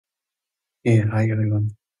Hey, hi everyone.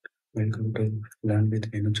 Welcome to Learn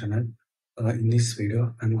with Venu channel. In this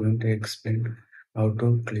video, I'm going to explain how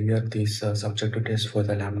to clear this subjective test for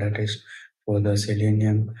the Lambda test, for the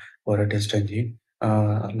Selenium or a TestNG.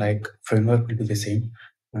 Like framework will be the same,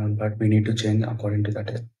 but we need to change according to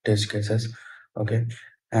the test cases. Okay,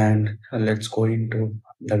 and let's go into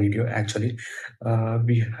the video. Actually, I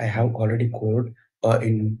have already code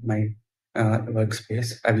in my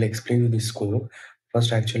workspace. I will explain you this code.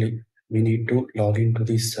 First, actually, we need to log into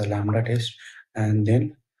this Lambda test, and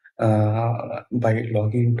then by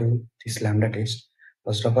logging into this Lambda test,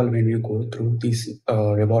 first of all, when you go through this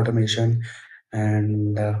web automation,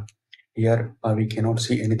 and here we cannot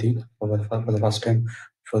see anything for the first time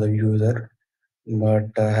for the user, but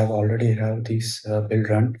I have already have this build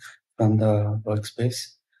run from the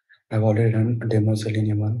workspace. I've already run a demo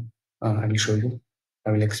Selenium one. I will show you.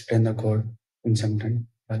 I will explain the code in some time.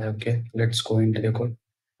 Okay, let's go into the code.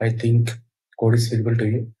 I think code is visible to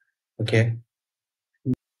you. Okay,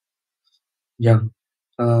 yeah.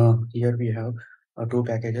 Here we have two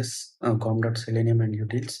packages, com.selenium and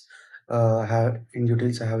utils. In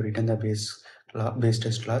utils, I have written the base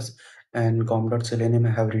test class, and com.selenium I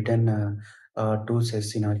have written two test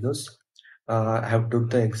scenarios. I have took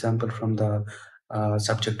the example from the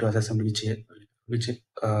subject to assessment, which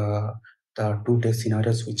the two test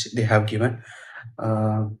scenarios which they have given.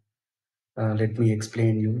 Uh, Let me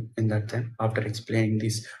explain you in that time after explaining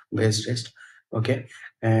this base test. Okay,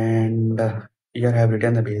 and here I have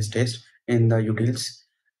written the base test in the utils,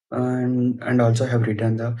 and also have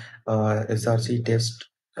written the src test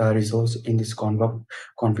resource in this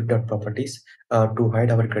config.properties to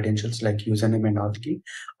hide our credentials like username and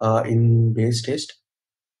auth in base test.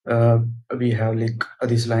 uh, we have like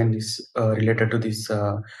this line is related to this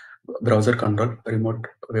browser control, remote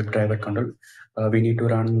web driver control. We need to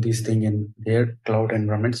run this thing in their cloud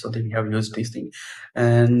environment, so that we have used this thing,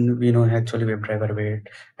 and we know actually web driver wait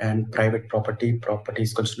and private property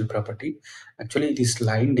is equals to property. Actually, this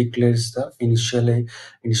line declares the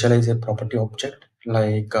initialize a property object,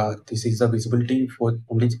 like this is the visibility for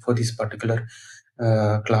only for this particular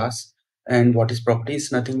class. And what is property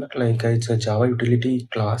is nothing but like it's a Java utility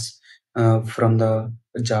class from the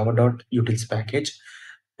java.utils package,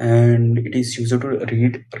 and it is used to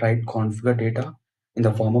read, write, configure data in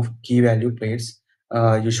the form of key value pairs.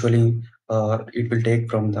 Usually, it will take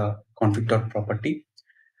from the config.property.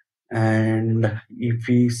 And if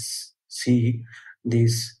we see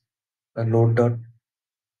this load dot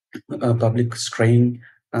public string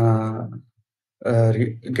uh,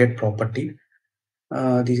 get property.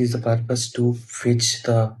 This is the purpose to fetch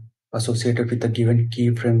the associated with the given key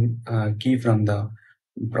from the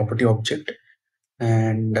property object.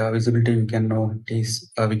 And visibility we can know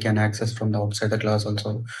this we can access from the outside the class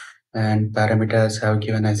also. And parameters have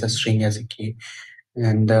given as a string as a key,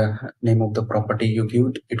 and the name of the property you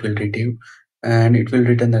give it will retrieve, and it will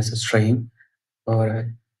return as a string or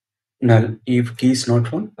a null. If key is not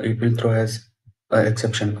found, it will throw as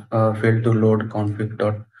exception failed to load config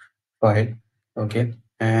dot file. Okay,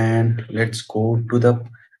 and let's go to the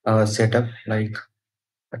setup, like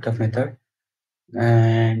setup method.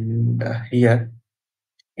 And here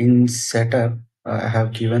in setup, I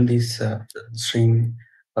have given this string,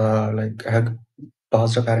 like I have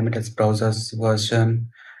passed the parameters browsers version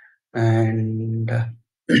and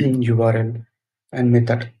url and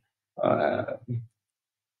method. uh,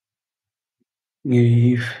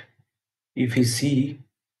 if you see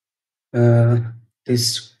uh,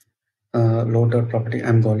 this loader property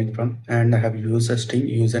I'm calling from, and I have used a string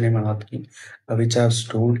username and auth key, which I have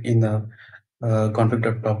stored in the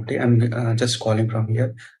config.property. I'm just calling from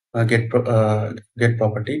here get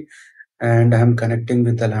property, and I'm connecting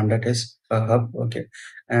with the Lambda test hub. Okay,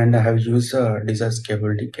 and I have used desires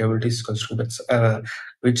capability is equals to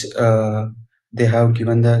which they have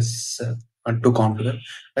given us to configure.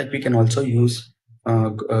 Like we can also use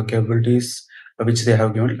capabilities which they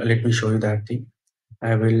have given. Let me show you that thing.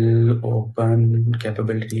 I will open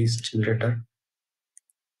capabilities generator.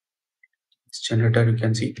 This generator, you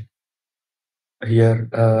can see here.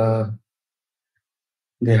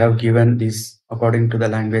 They have given this according to the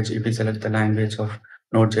language. If we select the language of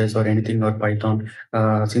Node.js or anything or Python,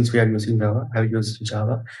 since we are using Java, I have used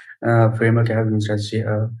Java framework. I have used as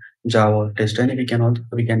Java test, and we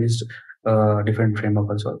can use different framework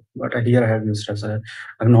also. But here I have used as I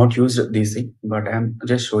have not used this thing, but I am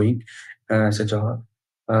just showing as a Java.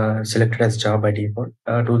 Selected as Java by default.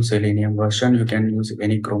 Tool Selenium version. You can use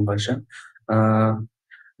any Chrome version. Uh,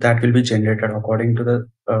 that will be generated according to the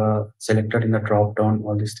selected in the drop down,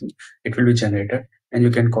 all these things. It will be generated, and you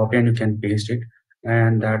can copy and you can paste it.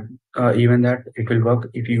 and that even that it will work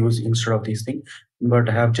if you use instead of this thing. But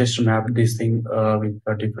I have just mapped this thing with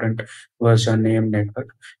a different version name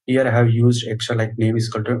network. Here I have used extra like name is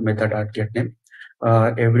equal to method at get name.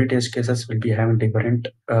 Every test cases will be having different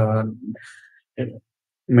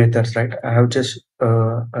methods, right? I have just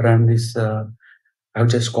run this. I'll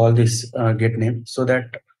just call this get name so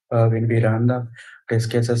that when we run the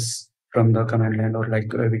test cases from the command line, or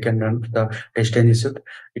like we can run the TestNG suite,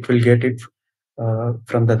 it will get it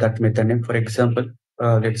from the that method name. For example,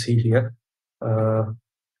 let's see here. Uh,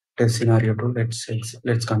 Test scenario 2.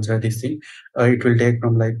 Let's consider this thing. It will take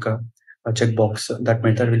from like a checkbox. That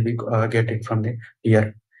method will be get it from the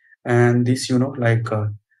here. And this, like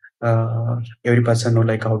every person know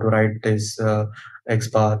like how to write this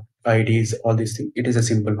XBAR IDs, all these things. It is a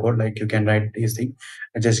simple code. Like you can write these thing,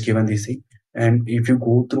 just given this thing. And if you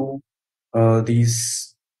go through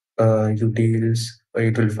these utils,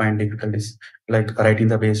 it will find difficulties. Like writing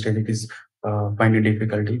the base stage, it is finding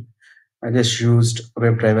difficulty. I just used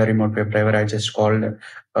WebDriver, remote WebDriver. I just called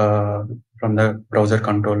uh, from the browser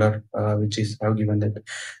controller, which is I've given that,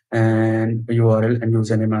 and URL and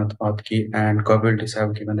username and auth key, and capabilities I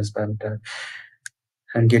have given as parameter,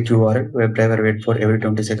 and get URL WebDriver wait for every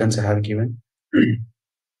 20 seconds I have given.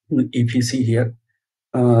 If you see here,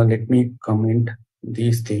 let me comment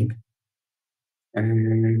these things,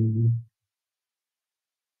 and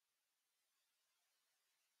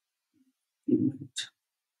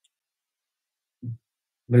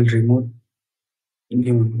will remove.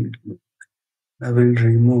 I will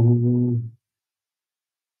remove.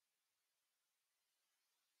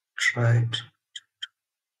 Try it.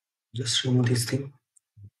 Just remove this thing.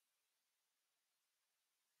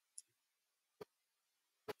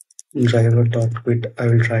 Driver.quit. I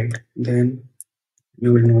will try it. Then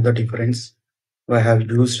you will know the difference. I have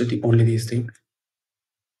used only these things.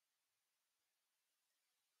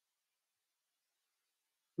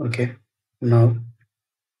 Okay. Now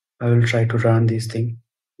I will try to run this thing.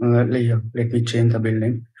 Yeah, let me change the build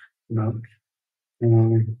name. Now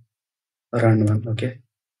run one. Okay.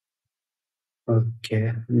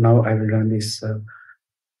 Okay. Now I will run this.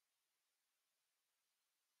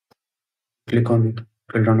 Click on it. It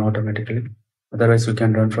will run automatically. Otherwise, we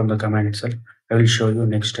can run from the command itself. I will show you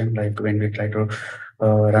next time, like when we try to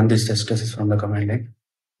run these test cases from the command line.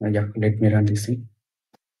 Yeah, let me run this thing.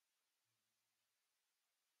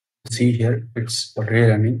 See here, it's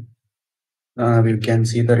already running. We can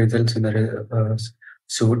see the results in the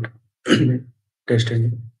suite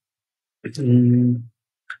testing. Let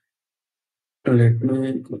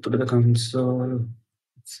me go to the console.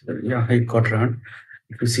 So, yeah, it got run.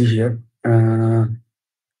 If you see here, go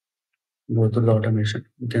to the automation.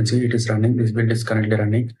 You can see it is running. This build is currently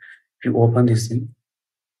running. If you open this thing,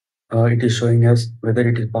 it is showing us whether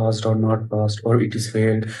it is passed or not passed, or it is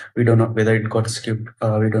failed. We don't know whether it got skipped.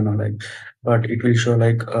 We don't know, like, but it will show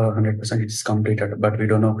like 100% it is completed, but we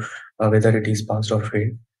don't know whether it is passed or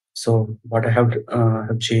failed. So what I have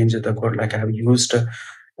changed the code, like I have used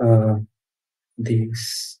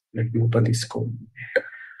this. Let me open this code.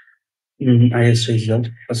 IS result,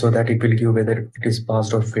 so that it will give whether it is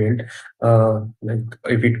passed or failed. Like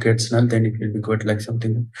if it gets null, then it will be good, like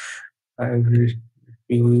something. I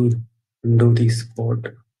will do this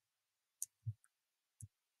code.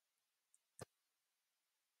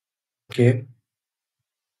 Okay,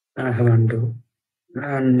 I have undo,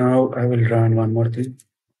 and now I will run one more thing.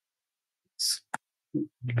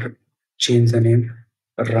 Change the name.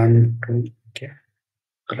 Run to, okay.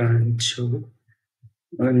 Run to,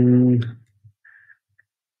 and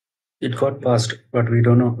it got passed, but we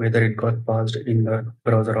don't know whether it got passed in the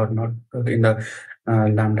browser or not, in the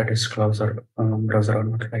Lambdatest browser browser or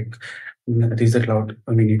not. Like this is the cloud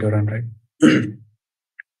we need to run, right?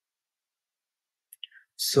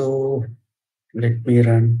 So let me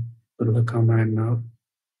run through the command now.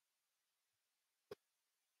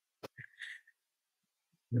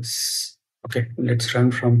 Yes. Okay, let's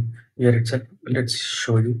run from here itself. Let's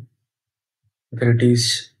show you whether it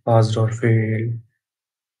is passed or failed.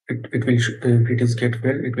 It will if it is get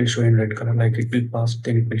failed, it will show in red color. Like it will pass,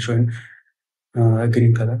 then it will show in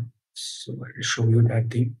green color. So I will show you that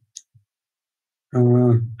thing.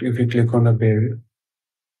 If you click on the build,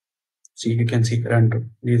 see you can see run to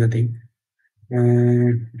this is the thing,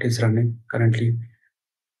 and it is running currently.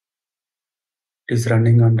 It is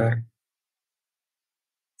running under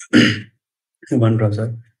one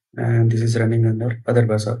browser, and this is running under other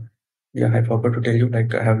browser. Yeah, I forgot to tell you,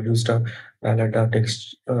 like I have used a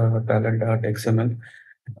palette.xml.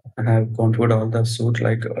 I have gone through all the suite,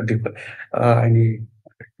 like I need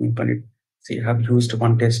open it. See, I have used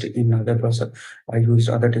one test in other browser. I used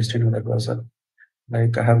other test in other browser.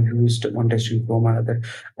 Like I have used one test in Chrome,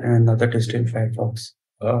 and other test in Firefox.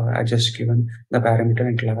 I just given the parameter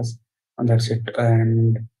in class, and that's it.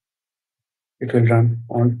 And it will run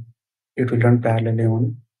on. It will run parallelly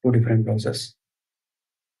on two different browsers.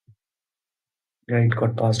 Yeah, it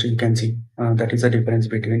got passed. You can see that is the difference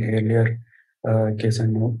between earlier case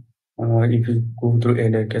and now. If you go through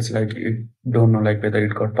earlier case, like you don't know like whether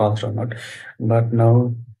it got passed or not. But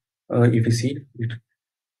now, if you see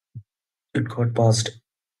it got passed.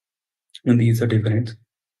 And these are different.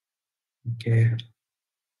 Okay.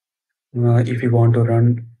 If you want to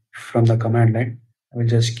run from the command line, I will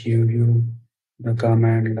just give you the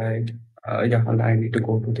command like, yeah, I need to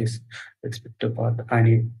go to this expected path. I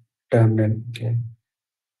need terminal. Okay.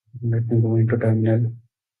 Let me go into terminal.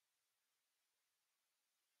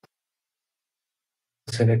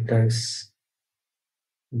 Select as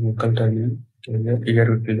local terminal. Okay, here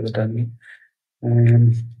would be the terminal.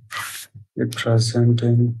 And it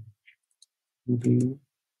presenting the,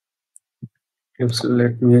 yes,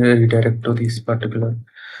 let me redirect to this particular.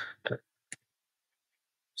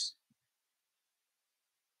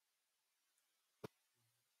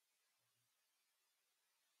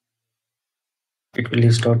 It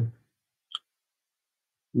will start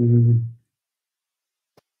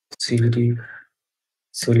CD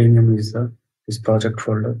Selenium is the this project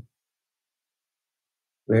folder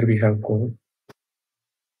where we have code.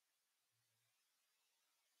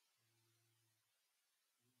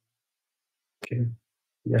 Okay,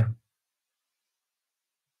 yeah.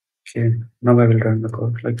 Okay, now I will run the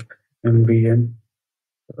code like mvn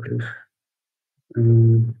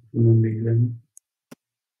mvn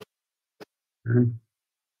and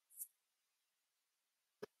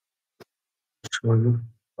show you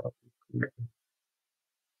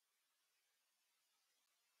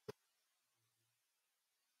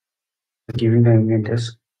giving the ambient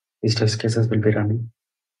test. These test cases will be running.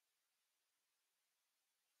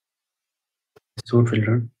 Suit will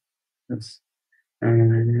run. Yes.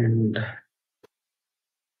 And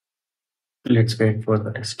let's wait for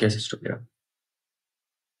the test cases to be run.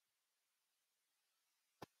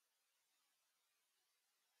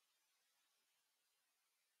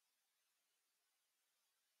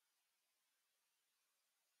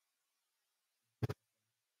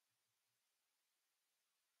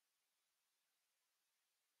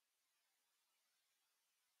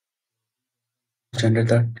 Generate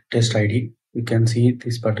the test ID. You can see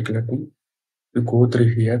this particular thing. You go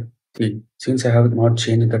through here. See, since I have not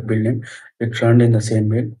changed that build name, it run in the same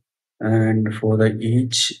way. And for the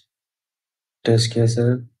each test case,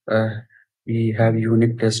 we have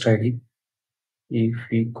unique test ID. If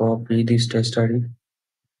we copy this test ID,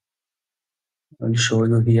 I'll show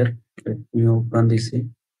you here. Let me open this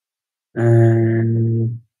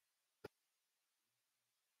and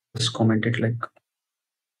just comment it like,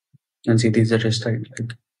 you can see this is a test ID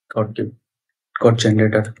like got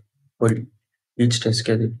generated for each test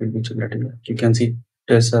case. It will be generated. You can see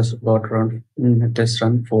test has got run test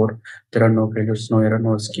run 4. There are no failures, no error,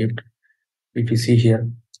 no skipped. If you see here,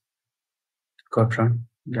 got run.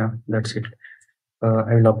 Yeah, that's it.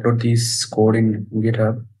 I will upload this code in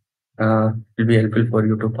GitHub. It will be helpful for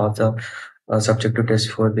you to pass the subjective test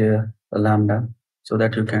for the Lambda, so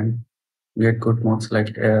that you can get good marks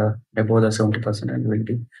like above the 70% and will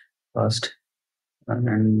be passed.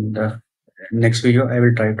 And next video, I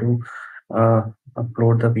will try to uh,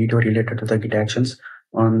 upload the video related to the Git actions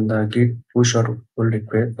on the Git push or pull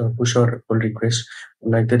request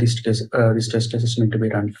like that. This test cases need to be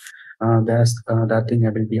run. That's that thing I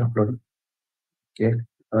will be uploading. Okay.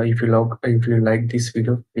 If you like this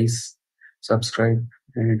video, please subscribe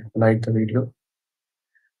and like the video.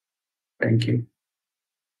 Thank you.